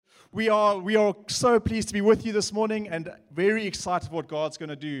We are so pleased to be with you this morning and very excited for what God's going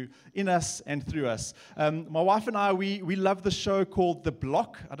to do in us and through us. My wife and I, we love the show called The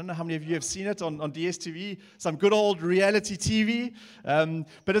Block. I don't know how many of you have seen it on DSTV, some good old reality TV.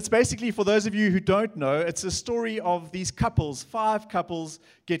 But it's basically, for those of you who don't know, it's a story of these couples, 5 couples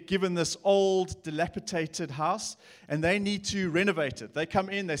get given this old, dilapidated house, and they need to renovate it. They come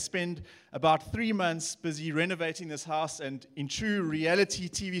in, they spend about 3 months busy renovating this house, and in true reality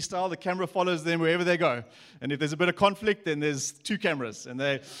TV style, the camera follows them wherever they go. And if there's a bit of conflict, then there's 2 cameras, and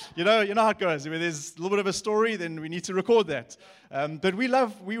they, you know how it goes. If there's a little bit of a story, then we need to record that. But we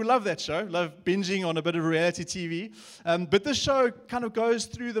love that show, love binging on a bit of reality TV. But this show kind of goes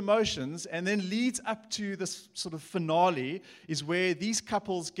through the motions and then leads up to this sort of finale, is where these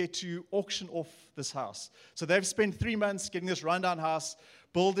couples get to auction off this house. So they've spent 3 months getting this rundown house,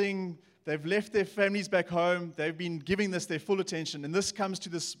 building. They've left their families back home. They've been giving this their full attention. And this comes to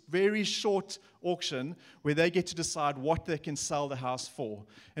this very short auction where they get to decide what they can sell the house for.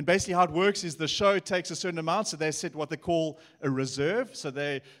 And basically how it works is the show takes a certain amount. So they set what they call a reserve. So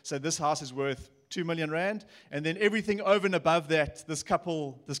they say this house is worth 2 million rand, and then everything over and above that, this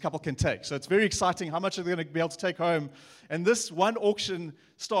couple can take. So it's very exciting. How much are they going to be able to take home? And this one auction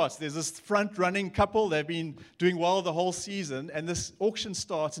starts. There's this front-running couple. They've been doing well the whole season, and this auction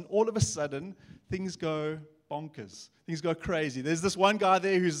starts, and all of a sudden, things go bonkers. Things go crazy. There's this one guy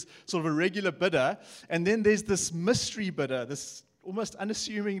there who's sort of a regular bidder, and then there's this mystery bidder, this almost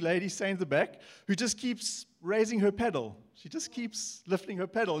unassuming lady standing in the back, who just keeps raising her pedal. She just keeps lifting her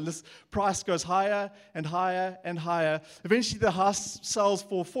pedal, and this price goes higher and higher and higher. Eventually, the house sells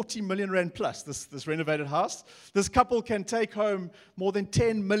for 40 million rand plus, this renovated house. This couple can take home more than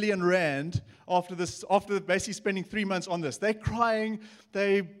 10 million rand after basically spending 3 months on this. They're crying,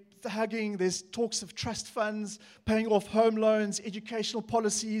 they're hugging, there's talks of trust funds, paying off home loans, educational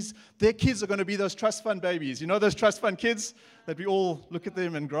policies. Their kids are going to be those trust fund babies. You know those trust fund kids that we all look at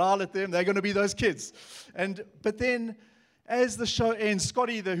them and growl at them? They're going to be those kids. But then, as the show ends,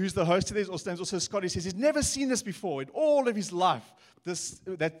 Scotty, who's the host of this, also Scotty, says he's never seen this before in all of his life,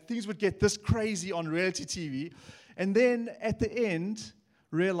 that things would get this crazy on reality TV. And then at the end,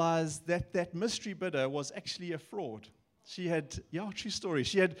 realized that mystery bidder was actually a fraud. She had, true story.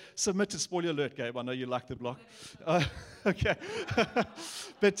 She had submitted, spoiler alert, Gabe, I know you like The Block. Okay.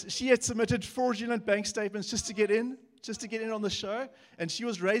 But she had submitted fraudulent bank statements just to get in on the show. And she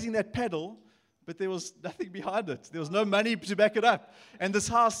was raising that pedal, but there was nothing behind it. There was no money to back it up. And this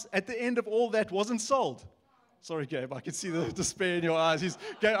house, at the end of all that, wasn't sold. Sorry, Gabe, I can see the despair in your eyes.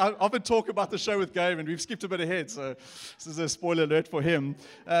 I often talk about the show with Gabe, and we've skipped a bit ahead, so this is a spoiler alert for him.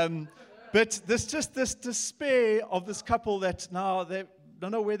 But this despair of this couple that now they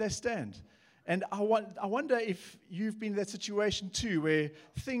don't know where they stand. And I wonder if you've been in that situation too, where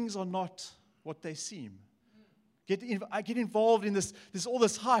things are not what they seem. I get involved in this all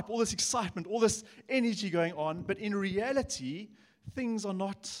this hype, all this excitement, all this energy going on, but in reality, things are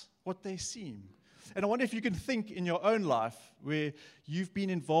not what they seem. And I wonder if you can think in your own life where you've been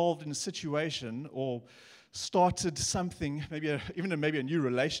involved in a situation or started something, maybe a new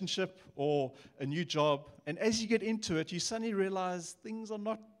relationship or a new job, and as you get into it, you suddenly realize things are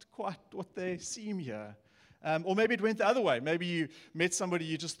not quite what they seem here. Or maybe it went the other way. Maybe you met somebody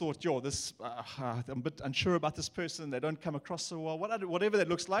you just thought, I'm a bit unsure about this person. They don't come across so well, whatever that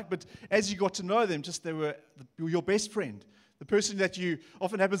looks like. But as you got to know them, they were your best friend. The person that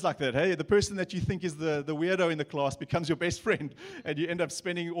often happens like that, hey? The person that you think is the weirdo in the class becomes your best friend, and you end up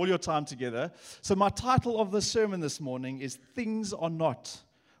spending all your time together. So my title of the sermon this morning is Things Are Not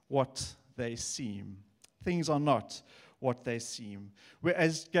What They Seem. Things are not what they seem.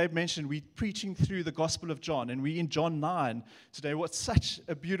 As Gabe mentioned, we're preaching through the Gospel of John, and we're in John 9 today. What's such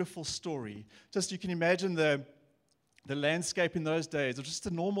a beautiful story. Just you can imagine the landscape in those days, or just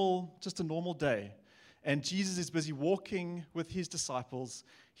a normal day. And Jesus is busy walking with his disciples.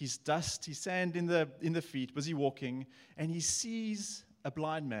 He's dust, he's sand in the feet, busy walking, and he sees a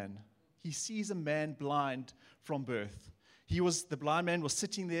blind man. He sees a man blind from birth. The blind man was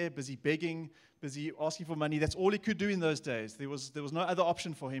sitting there, busy begging, busy asking for money. That's all he could do in those days. There was no other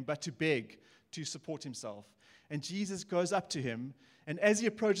option for him but to beg to support himself. And Jesus goes up to him, and as he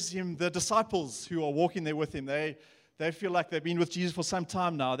approaches him, the disciples who are walking there with him, they feel like they've been with Jesus for some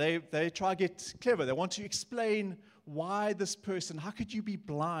time now. They try to get clever. They want to explain why this person, how could you be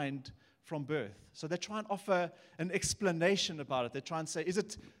blind from birth? So they try and offer an explanation about it. They try and say, is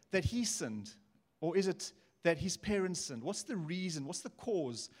it that he sinned? Or is it that his parents sinned? What's the reason? What's the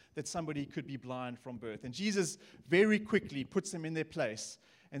cause that somebody could be blind from birth? And Jesus very quickly puts them in their place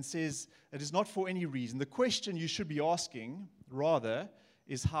and says, it is not for any reason. The question you should be asking, rather,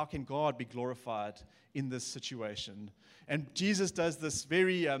 is how can God be glorified in this situation? And Jesus does this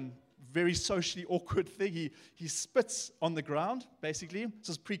very socially awkward thing. He spits on the ground, basically. This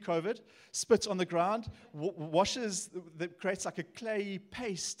is pre-COVID. Spits on the ground, creates like a clayey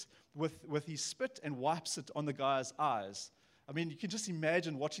paste with his spit and wipes it on the guy's eyes. I mean, you can just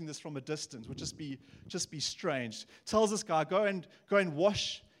imagine watching this from a distance. Would just be strange. Tells this guy, go and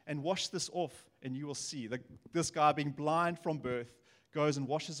wash this off, and you will see. This guy, being blind from birth, goes and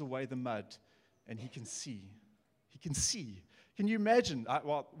washes away the mud, and he can see. He can see. Can you imagine?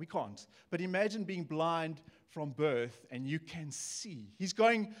 Well, we can't. But imagine being blind from birth and you can see. He's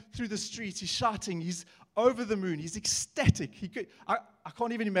going through the streets. He's shouting. He's over the moon. He's ecstatic. I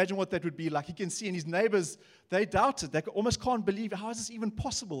can't even imagine what that would be like. He can see, and his neighbors, they doubt it. They almost can't believe, how is this even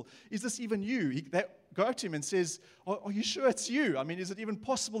possible? Is this even you? They go up to him and says, are you sure it's you? I mean, is it even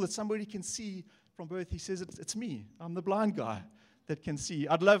possible that somebody can see from birth? He says, it's me. I'm the blind guy that can see.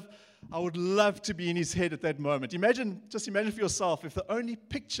 I would love to be in his head at that moment. Just imagine for yourself if the only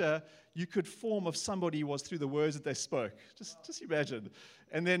picture you could form of somebody was through the words that they spoke. Just imagine.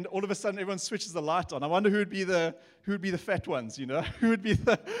 And then all of a sudden everyone switches the light on. I wonder who would be the fat ones, you know? Who would be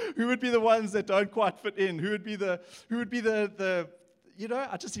the ones that don't quite fit in? Who would be the you know,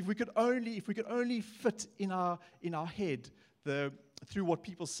 if we could only fit in our head through what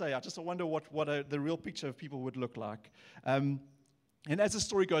people say. I wonder what the real picture of people would look like. And as the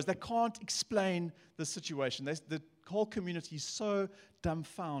story goes, they can't explain the situation. The whole community is so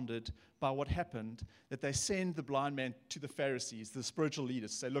dumbfounded by what happened that they send the blind man to the Pharisees, the spiritual leaders,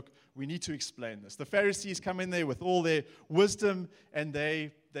 to say, look, we need to explain this. The Pharisees come in there with all their wisdom, and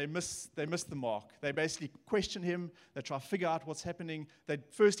they miss the mark. They basically question him. They try to figure out what's happening. They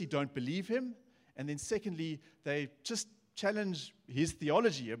firstly don't believe him, and then secondly, they just challenge his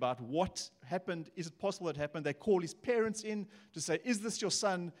theology about what happened. Is it possible that happened? They call his parents in to say, is this your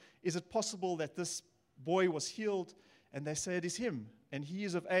son? Is it possible that this boy was healed? And they say it is him, and he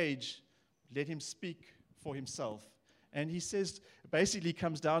is of age. Let him speak for himself. And he says, basically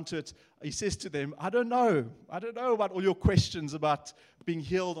comes down to it, he says to them, I don't know about all your questions about being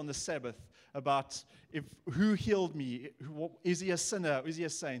healed on the Sabbath, about who healed me, is he a sinner, is he a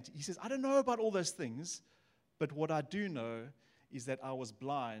saint? He says, I don't know about all those things, but what I do know is that I was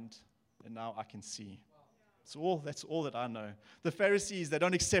blind and now I can see. That's all that I know. The Pharisees, they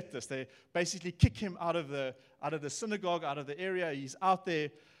don't accept this. They basically kick him out of the synagogue, out of the area. He's out there,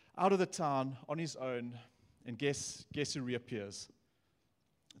 out of the town, on his own. And guess who reappears?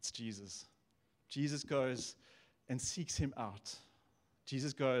 It's Jesus. Jesus goes and seeks him out.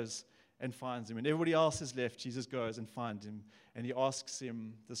 Jesus goes and finds him. And everybody else is left. Jesus goes and finds him. And he asks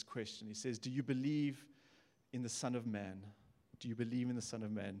him this question. He says, do you believe in the Son of Man? Do you believe in the Son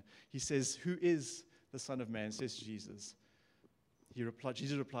of Man? He says, who is the Son of Man? Says Jesus.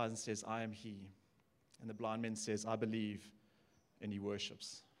 Jesus replies and says, I am he. And the blind man says, I believe. And he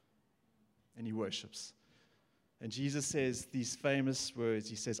worships. And he worships. And Jesus says these famous words.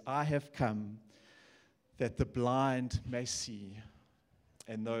 He says, I have come that the blind may see,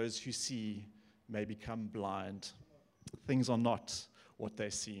 and those who see may become blind. Things are not what they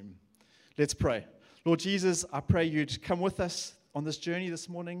seem. Let's pray. Lord Jesus, I pray you'd come with us on this journey this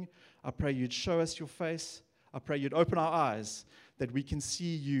morning. I pray you'd show us your face. I pray you'd open our eyes that we can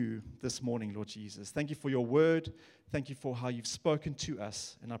see you this morning, Lord Jesus. Thank you for your word. Thank you for how you've spoken to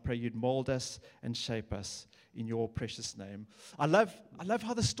us. And I pray you'd mold us and shape us in your precious name. I love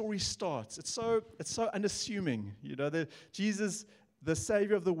how the story starts. It's so unassuming. You know, Jesus, the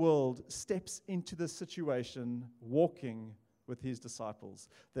Savior of the world, steps into this situation walking with his disciples.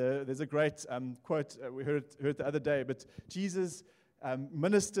 There's a great quote we heard the other day, but Jesus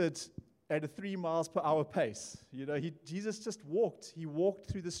ministered at a 3 miles per hour pace. You know, Jesus just walked. He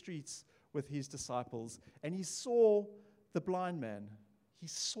walked through the streets with his disciples, and he saw the blind man. He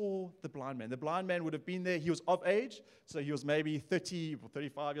saw the blind man. The blind man would have been there. He was of age, so he was maybe 30 or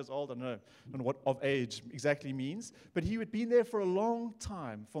 35 years old. I don't know what of age exactly means, but he had been there for a long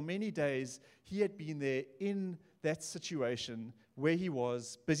time. For many days, he had been there in that situation where he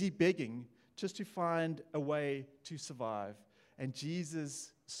was busy begging just to find a way to survive. And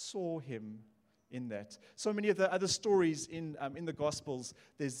Jesus saw him in that. So many of the other stories in the Gospels,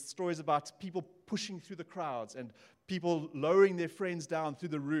 there's stories about people pushing through the crowds and people lowering their friends down through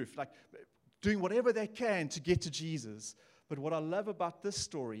the roof, like doing whatever they can to get to Jesus. But what I love about this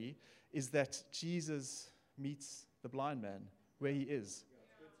story is that Jesus meets the blind man where he is.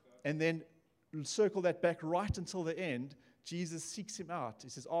 And then circle that back right until the end, Jesus seeks him out. He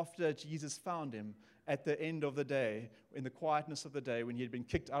says, after Jesus found him at the end of the day, in the quietness of the day, when he had been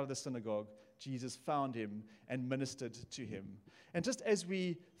kicked out of the synagogue, Jesus found him and ministered to him. And just as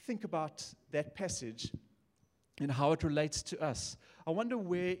we think about that passage and how it relates to us, I wonder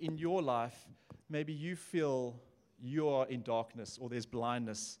where in your life maybe you feel you are in darkness, or there's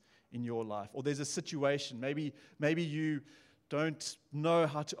blindness in your life, or there's a situation. Maybe you don't know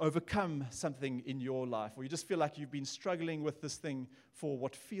how to overcome something in your life, or you just feel like you've been struggling with this thing for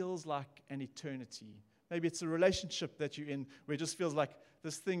what feels like an eternity. Maybe it's a relationship that you're in where it just feels like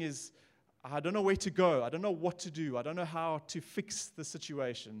this thing is, I don't know where to go. I don't know what to do. I don't know how to fix the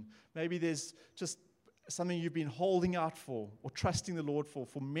situation. Maybe there's just something you've been holding out for or trusting the Lord for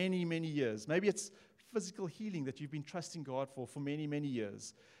many, many years. Maybe it's physical healing that you've been trusting God for many, many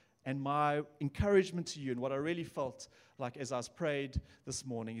years. And my encouragement to you, and what I really felt like as I was prayed this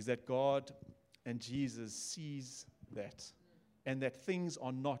morning, is that God and Jesus sees that, and that things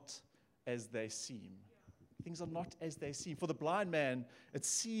are not as they seem. Things are not as they seem. For the blind man, it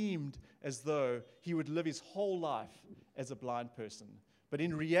seemed as though he would live his whole life as a blind person. But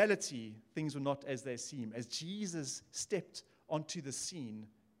in reality, things were not as they seem. As Jesus stepped onto the scene,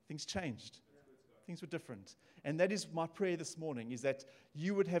 things changed. Things were different. And that is my prayer this morning, is that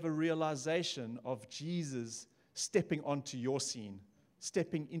you would have a realization of Jesus stepping onto your scene,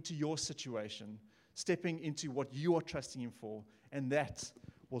 stepping into your situation, stepping into what you are trusting him for, and that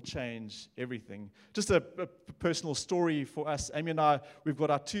will change everything. Just a personal story for us. Amy and I, we've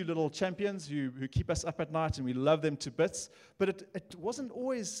got our two little champions who keep us up at night, and we love them to bits. But it wasn't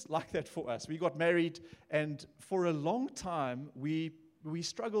always like that for us. We got married, and for a long time, we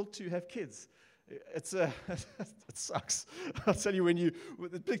struggled to have kids. It sucks. I'll tell you,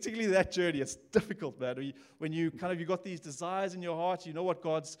 particularly that journey, it's difficult, man. When you got these desires in your heart, you know what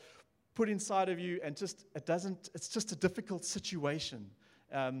God's put inside of you, and it's just a difficult situation.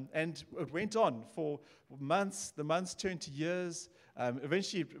 And it went on for months. The months turned to years.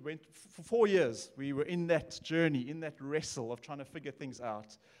 Eventually, it went for 4 years. We were in that journey, in that wrestle of trying to figure things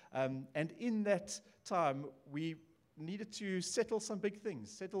out. And in that time, we needed to settle some big things.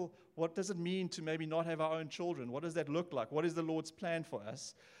 Settle what does it mean to maybe not have our own children? What does that look like? What is the Lord's plan for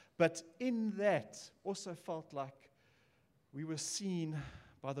us? But in that, also felt like we were seen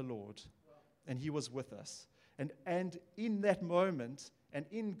by the Lord, and he was with us. And in that moment, and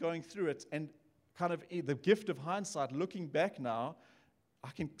in going through it, and kind of the gift of hindsight, looking back now, I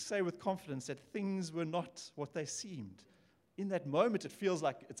can say with confidence that things were not what they seemed. In that moment, it feels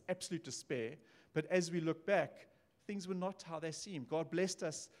like it's absolute despair. But as we look back, things were not how they seemed. God blessed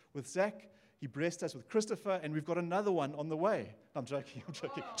us with Zach. He blessed us with Christopher, and we've got another one on the way. I'm joking.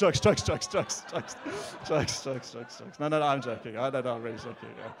 Jokes. No, I'm joking. I'm really joking.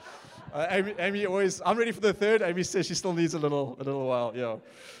 Yeah. Amy always, I'm ready for the third. Amy says she still needs a little while. Yeah.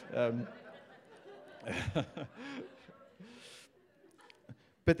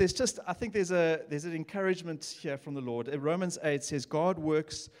 But I think there's an encouragement here from the Lord. Romans 8 says, God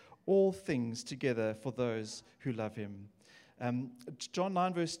works all things together for those who love him. John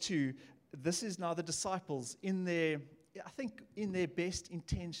 9 verse 2, this is now the disciples in their best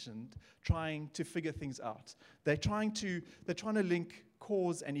intention, trying to figure things out. They're trying to link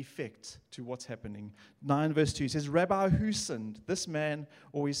cause and effect to what's happening. 9 verse 2 says, Rabbi, who sinned, this man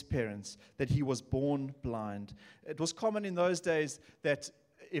or his parents, that he was born blind? It was common in those days that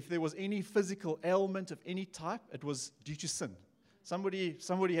if there was any physical ailment of any type, it was due to sin. Somebody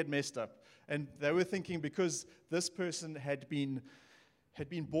had messed up, and they were thinking because this person had been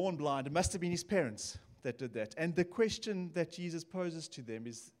born blind, it must have been his parents that did that. And the question that Jesus poses to them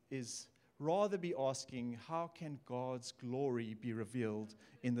is rather be asking, how can God's glory be revealed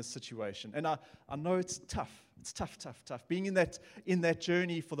in this situation? And I know it's tough. It's tough. Being in that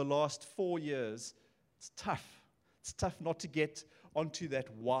journey for the last 4 years, it's tough. It's tough not to get onto that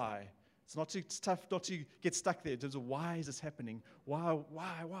why. It's tough not to get stuck there in terms of why is this happening? Why?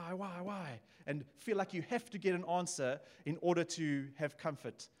 And feel like you have to get an answer in order to have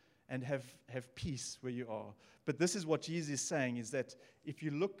comfort and have peace where you are. But this is what Jesus is saying, is that if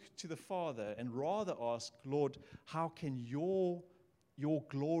you look to the Father and rather ask, Lord, how can your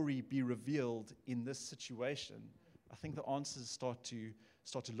glory be revealed in this situation? I think the answers start to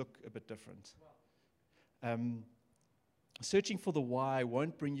look a bit different. Searching for the why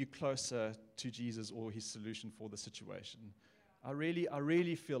won't bring you closer to Jesus or his solution for the situation. I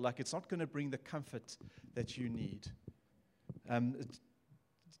really feel like it's not going to bring the comfort that you need.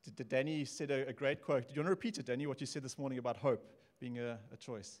 Danny said a great quote. Do you want to repeat it, Danny, what you said this morning about hope being a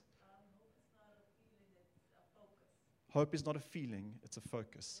choice? Hope is not a feeling, it's a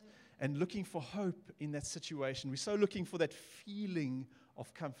focus. And looking for hope in that situation, we're so looking for that feeling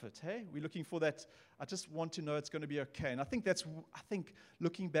of comfort. Hey, we're looking for that. I just want to know it's going to be okay. And I think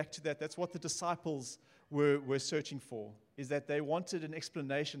looking back to that, that's what the disciples were searching for, is that they wanted an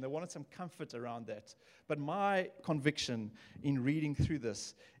explanation. They wanted some comfort around that. But my conviction in reading through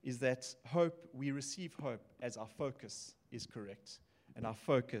this is that we receive hope as our focus is correct. And our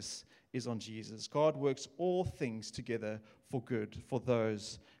focus is on Jesus. God works all things together for good for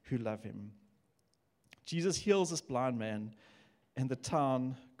those who love him. Jesus heals this blind man, and the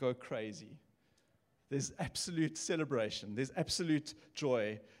town go crazy. There's absolute celebration. There's absolute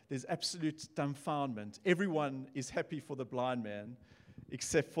joy. There's absolute dumbfoundment. Everyone is happy for the blind man,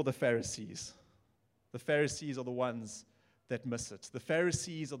 except for the Pharisees. The Pharisees are the ones that miss it. The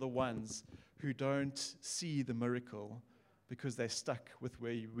Pharisees are the ones who don't see the miracle because they're stuck with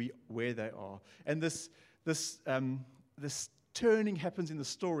where they are. And this turning happens in the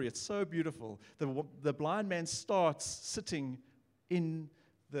story. It's so beautiful. The blind man starts sitting in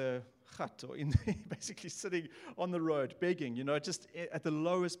the hut, or basically sitting on the road, begging, just at the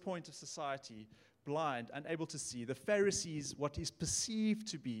lowest point of society, blind, unable to see. The Pharisees, what is perceived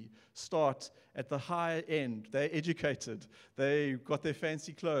to be, start at the higher end. They're educated. They got their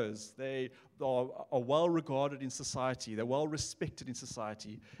fancy clothes. They are well regarded in society. They're well respected in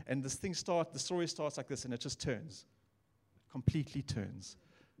society. And the story starts like this, and it just turns. Completely turns.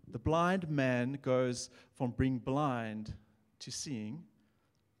 The blind man goes from being blind to seeing,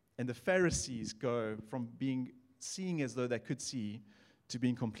 and the Pharisees go from seeing as though they could see to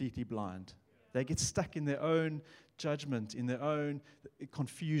being completely blind. They get stuck in their own judgment, in their own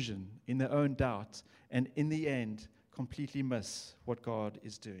confusion, in their own doubt, and in the end, completely miss what God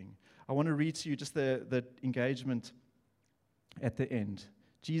is doing. I want to read to you just the engagement at the end.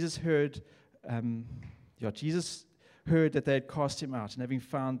 Jesus heard that they had cast him out, and having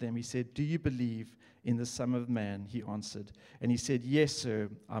found them, he said, "Do you believe in the Son of Man?" He answered. And he said, "Yes, sir,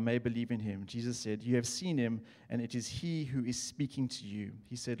 I may believe in him." Jesus said, "You have seen him, and it is he who is speaking to you."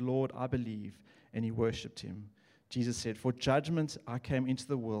 He said, "Lord, I believe." And he worshipped him. Jesus said, "For judgment I came into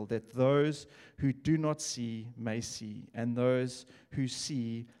the world, that those who do not see may see, and those who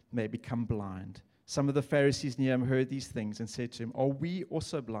see may become blind." Some of the Pharisees near him heard these things and said to him, "Are we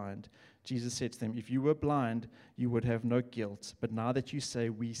also blind?" Jesus said to them, "If you were blind, you would have no guilt. But now that you say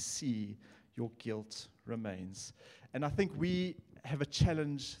we see, your guilt remains." And I think we have a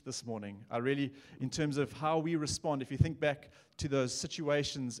challenge this morning. In terms of how we respond, if you think back to those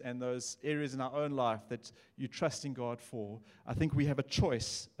situations and those areas in our own life that you trust in God for, I think we have a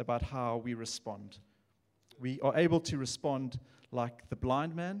choice about how we respond. We are able to respond like the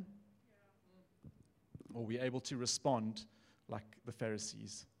blind man, or we're able to respond like the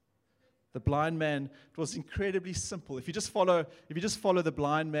Pharisees. The blind man, it was incredibly simple. If you just follow the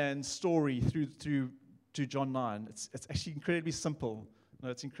blind man's story through to John 9, it's actually incredibly simple. No,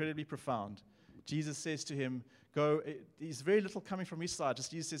 it's incredibly profound. Jesus says to him, "Go." There's very little coming from his side.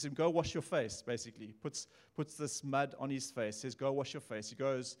 Jesus says to him, "Go wash your face." Basically, puts this mud on his face. Says, "Go wash your face." He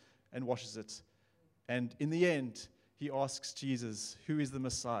goes and washes it, and in the end, he asks Jesus, "Who is the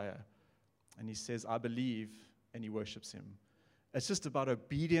Messiah?" And he says, "I believe," and he worships him. It's just about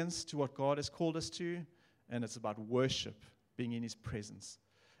obedience to what God has called us to, and it's about worship, being in his presence.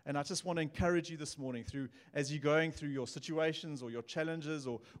 And I just want to encourage you this morning, as you're going through your situations or your challenges,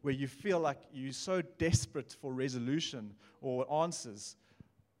 or where you feel like you're so desperate for resolution or answers,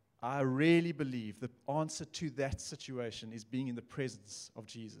 I really believe the answer to that situation is being in the presence of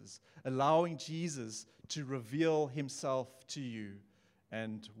Jesus, allowing Jesus to reveal himself to you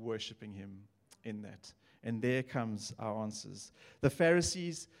and worshiping him in that. And there comes our answers. The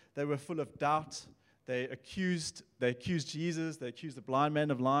Pharisees, they were full of doubt. They accused Jesus. They accused the blind man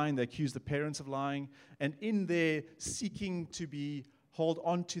of lying. They accused the parents of lying. And in their seeking to hold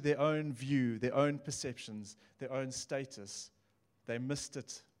on to their own view, their own perceptions, their own status, they missed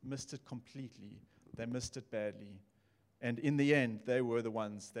it completely. They missed it badly. And in the end, they were the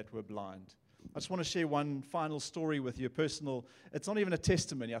ones that were blind. I just want to share one final story with you, it's not even a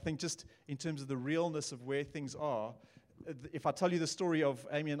testimony. I think just in terms of the realness of where things are, if I tell you the story of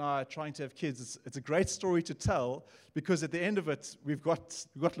Amy and I trying to have kids, it's a great story to tell, because at the end of it, we've got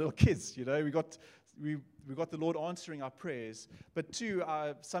little kids, we got the Lord answering our prayers. But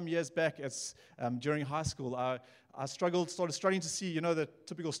some years back, during high school, I started struggling to see, the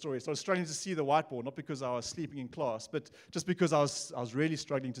typical story. I started struggling to see the whiteboard, not because I was sleeping in class, but just because I was really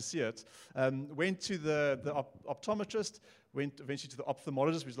struggling to see it. Went to the optometrist, went eventually to the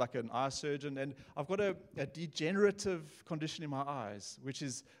ophthalmologist, which is like an eye surgeon, and I've got a degenerative condition in my eyes, which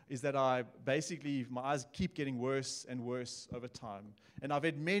is that my eyes keep getting worse and worse over time. And I've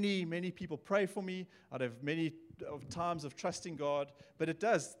had many people pray for me. I'd have many times of trusting God, but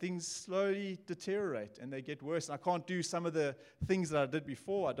things slowly deteriorate and they get worse. And I can't do some of the things that I did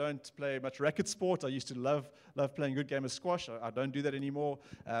before. I don't play much racket sport. I used to love playing a good game of squash. I don't do that anymore.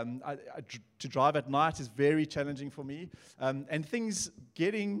 To drive at night is very challenging for me, and things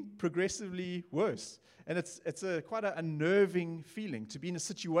getting progressively worse. And it's quite an unnerving feeling to be in a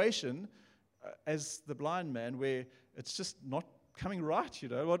situation as the blind man where it's just not coming right.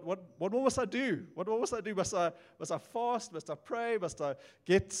 What more must I do? What more must I do? Must I fast? Must I pray? Must I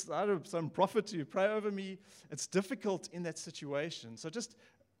get some prophet to pray over me? It's difficult in that situation. So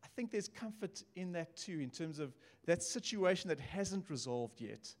I think there's comfort in that too, in terms of that situation that hasn't resolved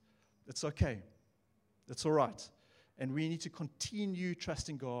yet. It's okay. It's all right. And we need to continue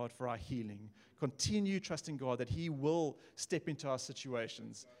trusting God for our healing. Continue trusting God that He will step into our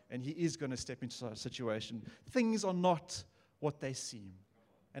situations, and He is going to step into our situation. Things are not what they seem.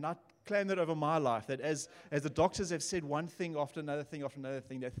 And I claim that over my life, that as the doctors have said one thing after another thing after another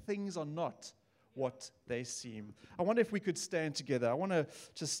thing, that things are not what they seem. I wonder if we could stand together. I want to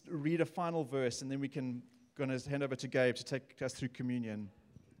just read a final verse, and then going to hand over to Gabe to take us through communion.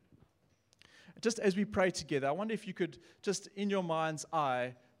 Just as we pray together, I wonder if you could just in your mind's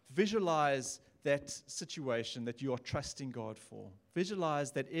eye visualize that situation that you are trusting God for.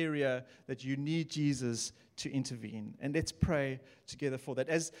 Visualize that area that you need Jesus to intervene. And let's pray together for that.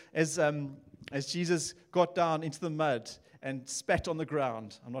 As Jesus got down into the mud and spat on the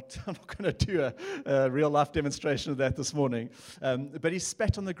ground, I'm not going to do a real life demonstration of that this morning, but he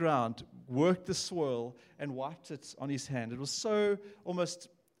spat on the ground, worked the soil, and wiped it on his hand. It was so almost...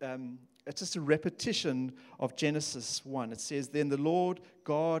 it's just a repetition of Genesis 1. It says, "Then the Lord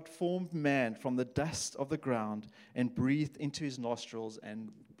God formed man from the dust of the ground and breathed into his nostrils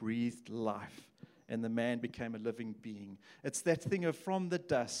and breathed life. And the man became a living being." It's that thing of from the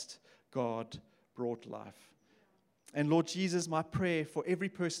dust, God brought life. And Lord Jesus, my prayer for every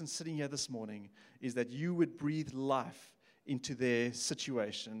person sitting here this morning is that you would breathe life into their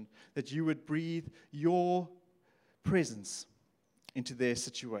situation, that you would breathe your presence into their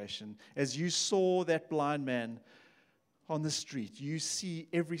situation. As you saw that blind man on the street, you see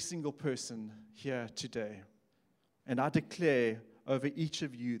every single person here today. And I declare over each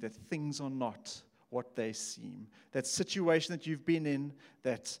of you that things are not what they seem. That situation that you've been in,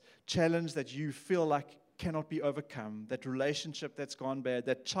 that challenge that you feel like cannot be overcome, that relationship that's gone bad,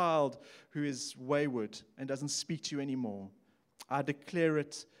 that child who is wayward and doesn't speak to you anymore, I declare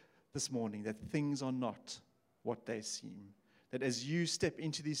it this morning that things are not what they seem. That as you step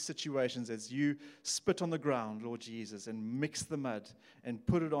into these situations, as you spit on the ground, Lord Jesus, and mix the mud and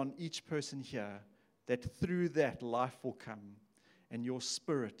put it on each person here, that through that life will come and your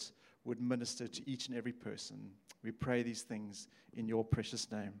Spirit would minister to each and every person. We pray these things in your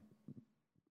precious name.